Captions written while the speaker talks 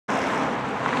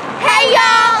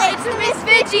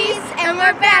Midgies, and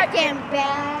we're back and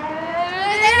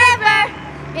better than ever.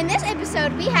 In this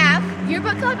episode, we have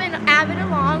Yearbook Club and Avid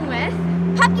along with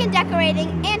pumpkin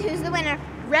decorating and who's the winner,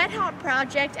 Red Hot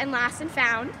Project and Last and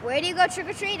Found, where do you go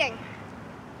trick-or-treating,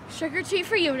 Trick or Treat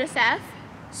for UNICEF,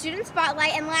 student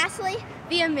spotlight, and lastly,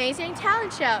 The Amazing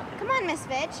Talent Show. come on, Miss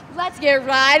Fitch. Let's get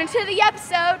right into the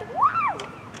episode.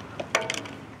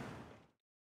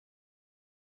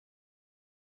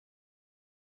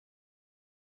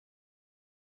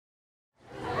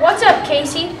 What's up,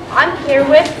 Casey? I'm here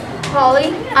with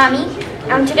Holly, Ami.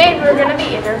 and today we're going to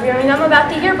be interviewing them about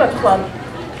the Yearbook Club.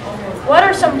 What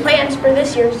are some plans for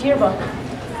this year's yearbook?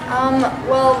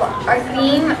 Well, our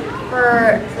theme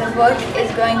for the book is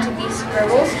going to be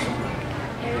scribbles.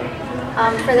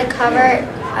 For the cover, we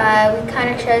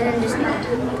kind of chosen just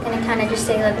going to kind of just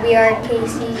say like we are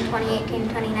KC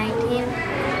 2018-2019,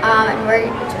 and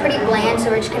it's pretty bland, so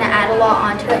we're just going to add a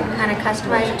lot onto it and kind of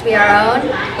customize it to be our own,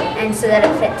 and so that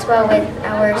it fits well with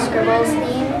our scribbles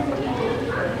theme.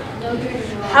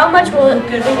 How much will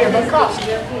the yearbook cost?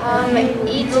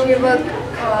 Each yearbook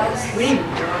costs $20.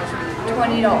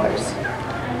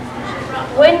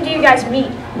 When do you guys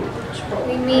meet?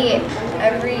 We meet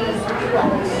every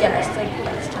it's like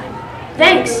this time.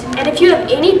 Thanks. And if you have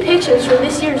any pictures for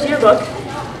this year's yearbook,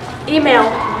 email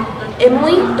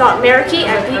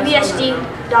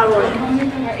emily.merricky@bbsd.org.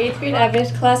 Our 8th grade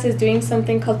average class is doing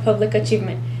something called Public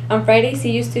Achievement. On Friday,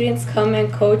 CU students come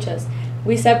and coach us.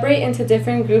 We separate into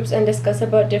different groups and discuss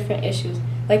about different issues,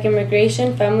 like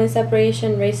immigration, family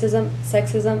separation, racism,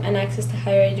 sexism, and access to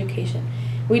higher education.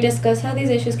 We discuss how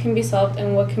these issues can be solved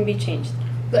and what can be changed.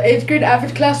 The 8th grade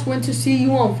average class went to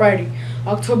CU on Friday,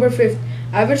 October 5th.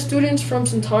 Average students from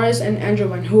Centaurus and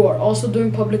Androvan, who are also doing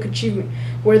public achievement,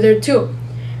 were there too.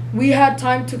 We had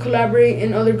time to collaborate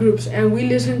in other groups, and we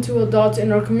listened to adults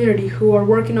in our community who are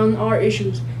working on our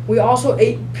issues. We also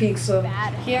ate pizza.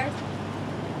 Here,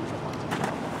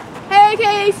 Hey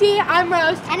Casey, I'm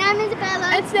Rose. And I'm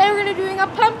Isabella. And today we're going to be doing a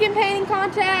pumpkin painting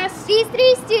contest. These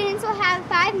three students will have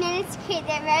 5 minutes to create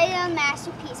their very own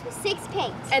masterpiece with 6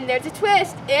 paints. And there's a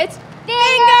twist. It's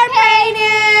Finger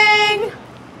painting!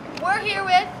 We're here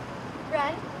with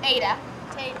Ren, Ada,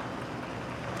 Tate.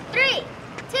 3,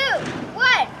 2,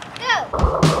 1, go!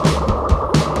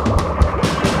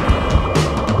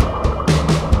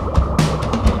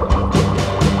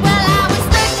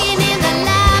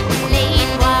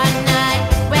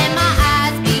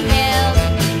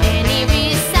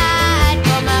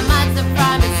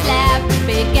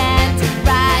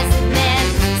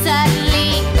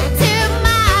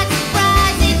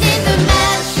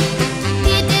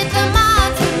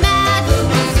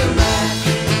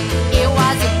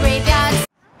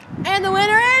 And the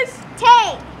winner is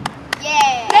Tate!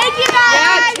 Yeah! Thank you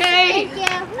guys! Thank you!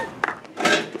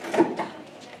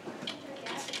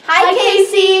 Hi,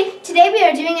 Casey! Today we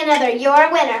are doing another Your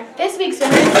Winner. This week's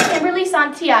winner is Kimberly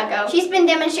Santiago. She's been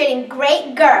demonstrating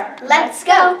great GER. Let's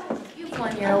go! You've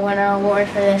won your winner award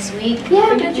for this week.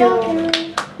 Yeah, good job,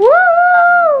 Kimberly.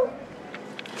 Woo!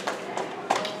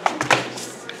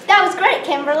 That was great,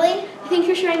 Kimberly. I think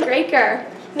you're showing great girl.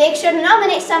 Make sure to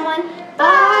nominate someone.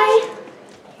 Bye!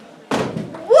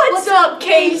 What's up,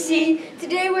 Casey?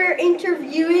 Today we're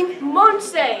interviewing.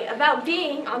 Monse about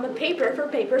being on the paper for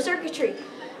paper circuitry.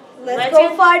 Let's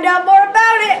go find out more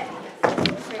about it.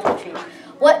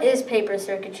 What is paper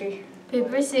circuitry?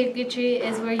 Paper circuitry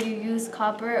is where you use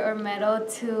copper or metal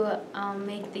to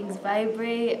make things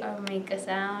vibrate or make a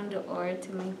sound or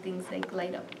to make things like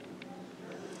light up.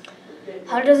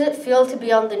 How does it feel to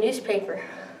be on the newspaper?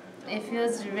 It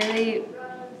feels really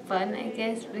fun, I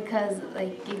guess, because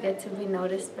like you get to be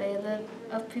noticed by a lot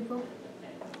of people.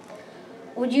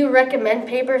 Would you recommend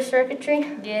paper circuitry?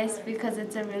 Yes, because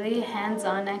it's a really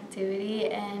hands-on activity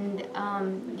and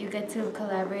you get to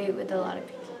collaborate with a lot of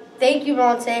people. Thank you,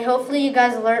 Monse. Hopefully you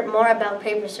guys learned more about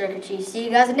paper circuitry. See you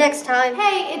guys next time.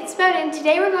 Hey, it's Spoden.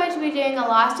 Today we're going to be doing a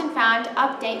Lost and Found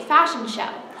update fashion show.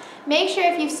 Make sure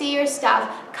if you see your stuff,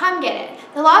 come get it.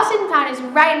 The Lost and Found is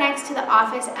right next to the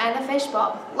office and the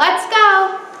fishbowl. Let's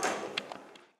go!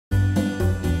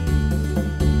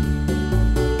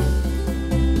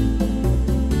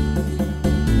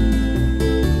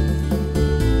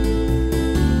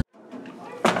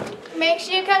 Make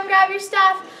sure you come grab your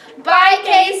stuff. Bye,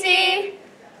 Casey!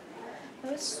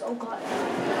 That was so good.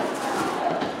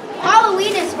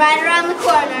 Halloween is right around the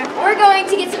corner. We're going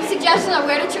to get some suggestions on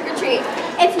where to trick or treat.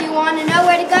 If you want to know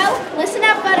where to go, listen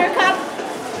up, Buttercup.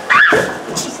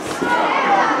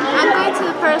 I'm going to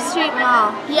the Pearl Street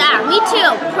Mall. Yeah, me too.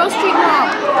 Pearl Street Mall.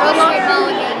 Pearl Street Mall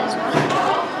again as well.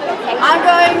 I'm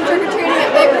going trick-or-treating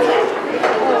at Mapleton.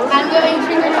 I'm going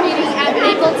trick-or-treating at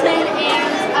Mapleton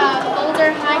and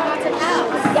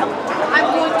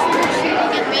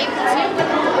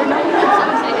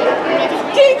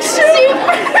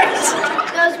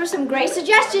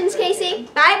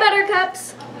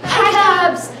Buttercups. Hi,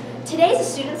 Cubs. Today's a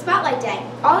student spotlight day.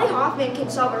 Ollie Hoffman can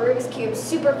solve a Rubik's Cube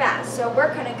super fast, so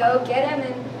we're gonna go get him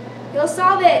and he'll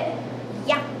solve it.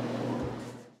 Yeah.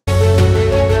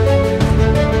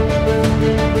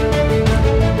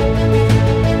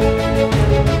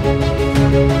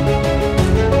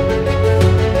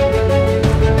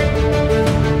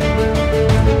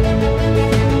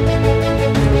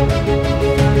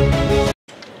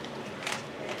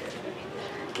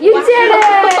 You did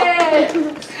it!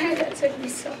 That took me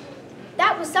so.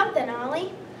 That was something,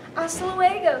 Ollie. Hasta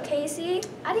luego, Casey.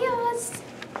 Adios.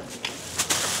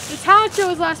 The talent show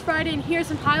was last Friday, and here's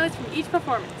some highlights from each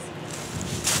performance.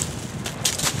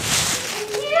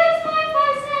 Use my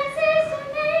five senses to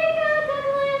make a good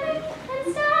living and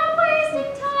stop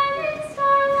wasting time in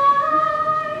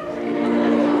starlight.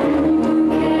 Who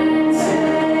can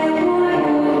say what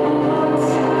wants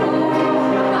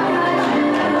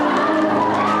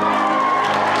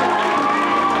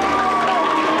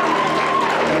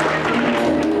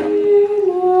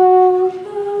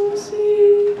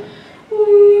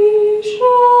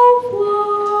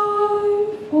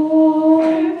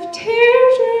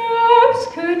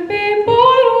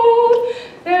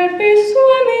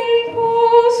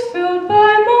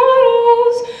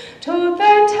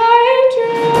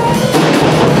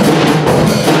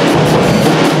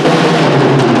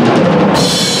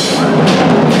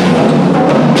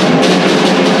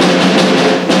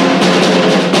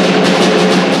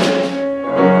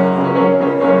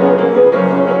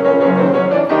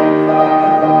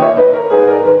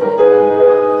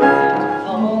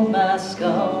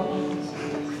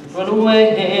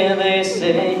they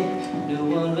say no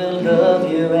one will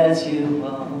love you as you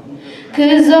are.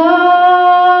 'Cause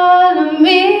all of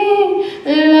me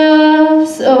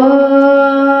loves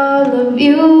all of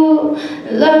you.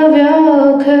 Love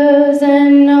your curves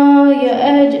and all your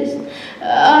edges,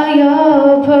 all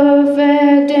your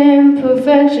perfect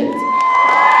imperfections.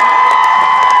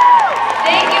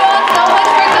 Thank you all so much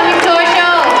for coming to our show.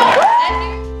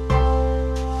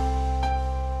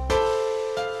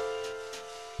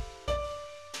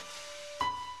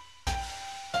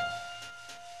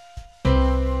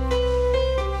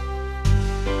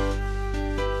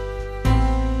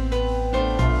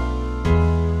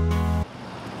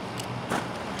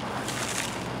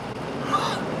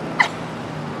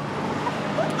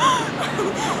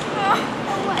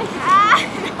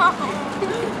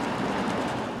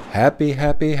 Happy,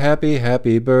 happy, happy,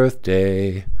 happy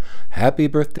birthday. Happy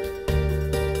birthday.